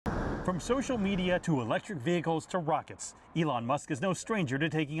From social media to electric vehicles to rockets, Elon Musk is no stranger to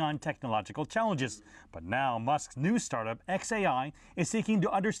taking on technological challenges. But now Musk's new startup, xAI, is seeking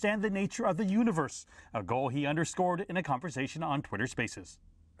to understand the nature of the universe, a goal he underscored in a conversation on Twitter Spaces.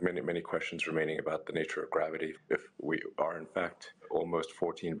 Many questions remaining about the nature of gravity. If we are, in fact, almost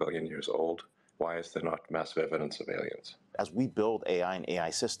 14 billion years old, why is there not massive evidence of aliens? As we build AI and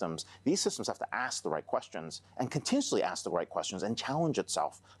AI systems, these systems have to ask the right questions and continuously ask the right questions and challenge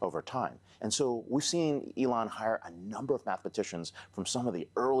itself over time. And so we've seen Elon hire a number of mathematicians from some of the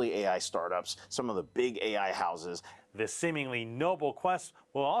early AI startups, some of the big AI houses. This seemingly noble quest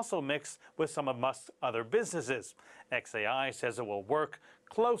will also mix with some of Musk's other businesses. xAI says it will work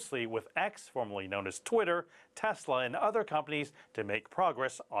closely with X, formerly known as Twitter, Tesla, and other companies to make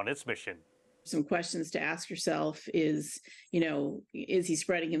progress on its mission. Some questions to ask yourself is he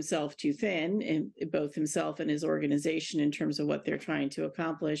spreading himself too thin, in both himself and his organization, in terms of what they're trying to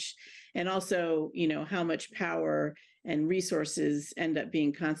accomplish? And also, how much power and resources end up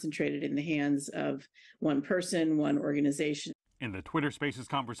being concentrated in the hands of one person, one organization. In the Twitter Spaces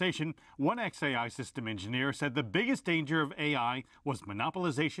conversation, one xAI system engineer said the biggest danger of AI was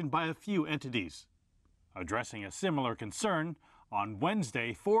monopolization by a few entities. Addressing a similar concern, on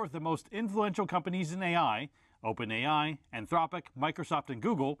Wednesday, four of the most influential companies in AI, OpenAI, Anthropic, Microsoft, and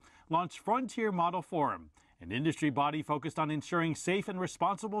Google, launched Frontier Model Forum, an industry body focused on ensuring safe and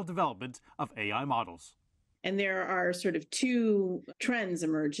responsible development of AI models. And there are sort of two trends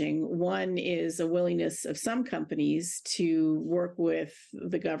emerging. One is a willingness of some companies to work with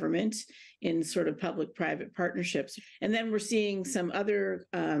the government in sort of public-private partnerships. And then we're seeing some other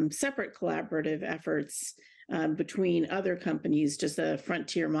separate collaborative efforts between other companies, just a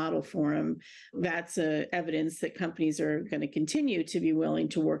Frontier Model Forum. That's evidence that companies are going to continue to be willing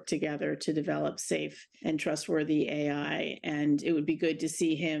to work together to develop safe and trustworthy AI. And it would be good to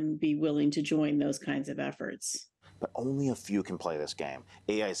see him be willing to join those kinds of efforts. But only a few can play this game.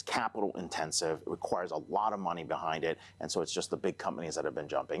 AI is capital intensive. It requires a lot of money behind it. And so it's just the big companies that have been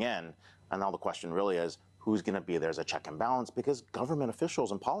jumping in. And now the question really is, who's going to be there as a check and balance? Because government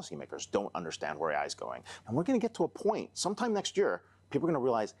officials and policymakers don't understand where AI is going. And we're going to get to a point sometime next year, people are going to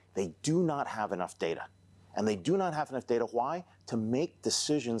realize they do not have enough data. And they do not have enough data. Why? To make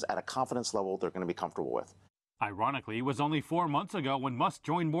decisions at a confidence level they're going to be comfortable with. Ironically, it was only 4 months ago when Musk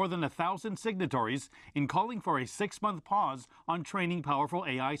joined more than 1,000 signatories in calling for a 6-month pause on training powerful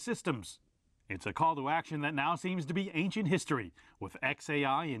AI systems. It's a call to action that now seems to be ancient history, with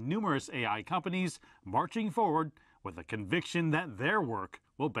xAI and numerous AI companies marching forward with a conviction that their work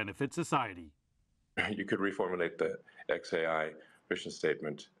will benefit society. You could reformulate the xAI mission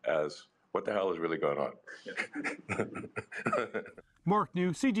statement as, what the hell is really going on? Mark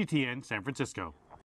New, CGTN, San Francisco.